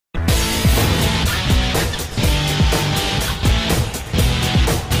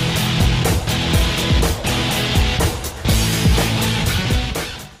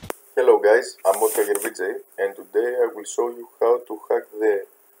Hacker VJ, and today I will show you how to hack the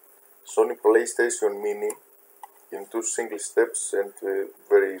Sony PlayStation Mini in 2 single steps and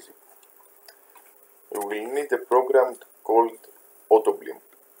very easy. You will need a program called Autobleem.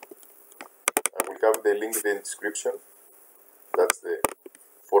 I will have the link in the description. That's the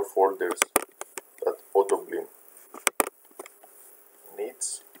 4 folders that Autobleem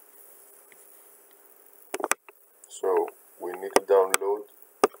needs. So we need to download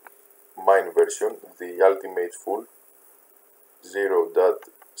mine version, the ultimate full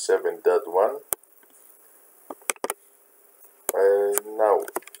 0.7.1. Now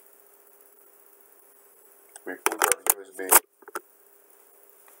we put our USB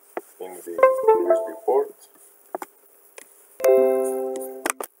in the USB port.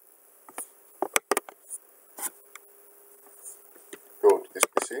 Go to this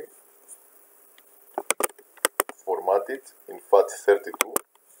PC, format it in FAT32.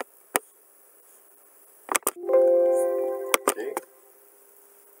 Okay.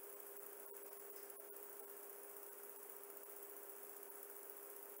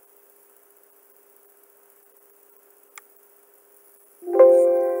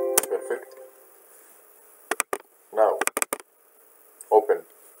 Perfect. Now open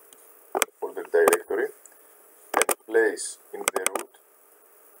folder directory and place in the root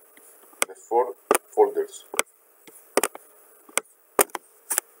the 4 folders.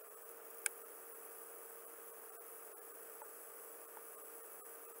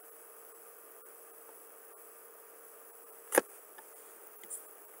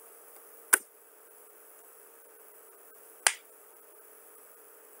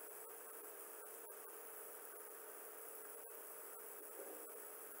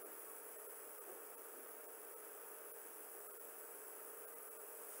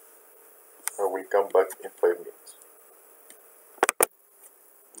 I will come back in 5 minutes.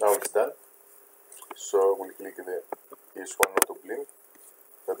 Now it's done. So I will click the PS1 Autobleem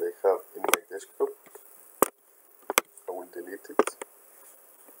that I have in my desktop. I will delete it.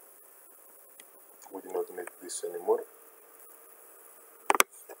 We do not need this anymore.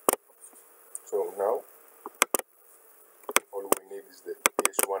 So now all we need is the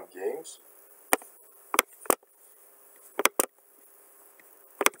PS1 games.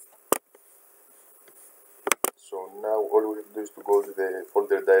 So now all we have to do is to go to the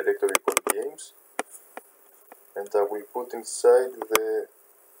folder directory called games, and I will put inside the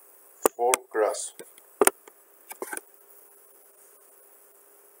 4 Crash.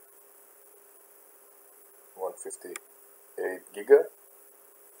 $158 GB.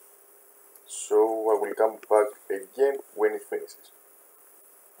 So I will come back again when it finishes.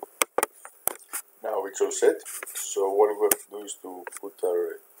 Now it's all set. So what we have to do is to put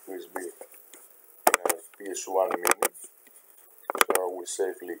our USB in our PS1 Mini. So I will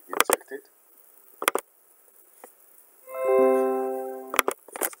safely eject it.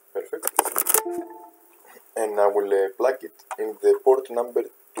 Perfect. And I will plug it in the port number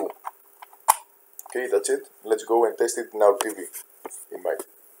 2. Okay, that's it. Let's go and test it in our TV. In my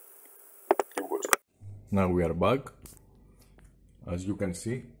keep watching. Now we are back. As you can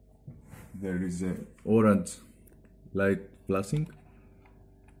see, there is a orange light flashing.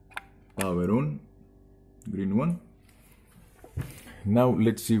 Power on. Green one. Now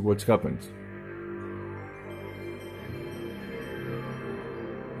let's see what happens.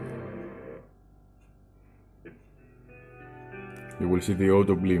 You will see the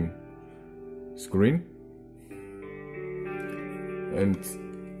Autobleem screen, and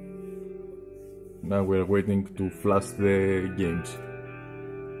now we are waiting to flash the games.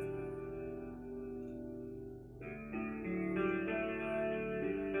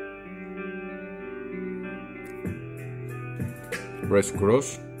 Press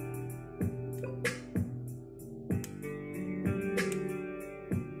cross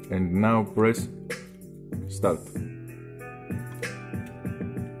and now press start.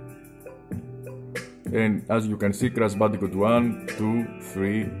 And as you can see, Crash Bandicoot 1, 2,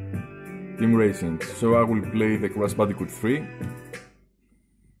 3, Team Racing. So I will play the Crash Bandicoot 3.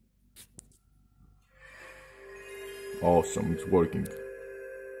 Awesome, it's working.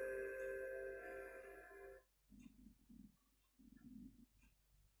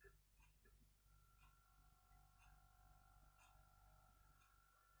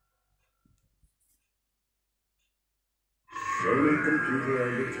 Sony Computer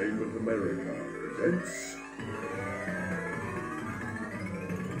Entertainment America presents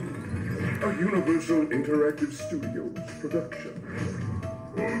a Universal Interactive Studios production.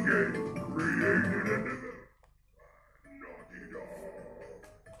 A game created and developed by Naughty Dog.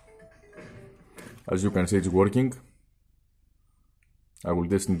 As you can see, it's working. I will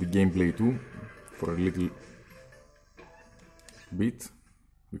test the gameplay too. for a little bit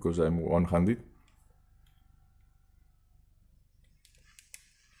because I'm one-handed.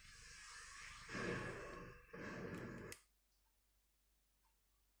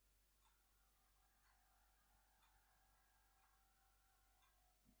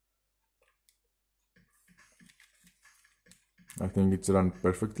 I think it runs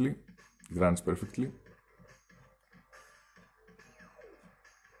perfectly.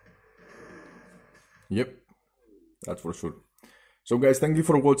 Yep, that's for sure. So guys, thank you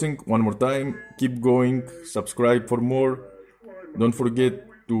for watching one more time. Keep going, subscribe for more. Don't forget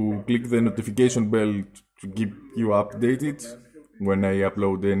to click the notification bell to keep you updated when I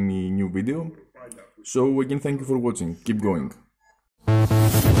upload any new video. So again, thank you for watching. Keep going.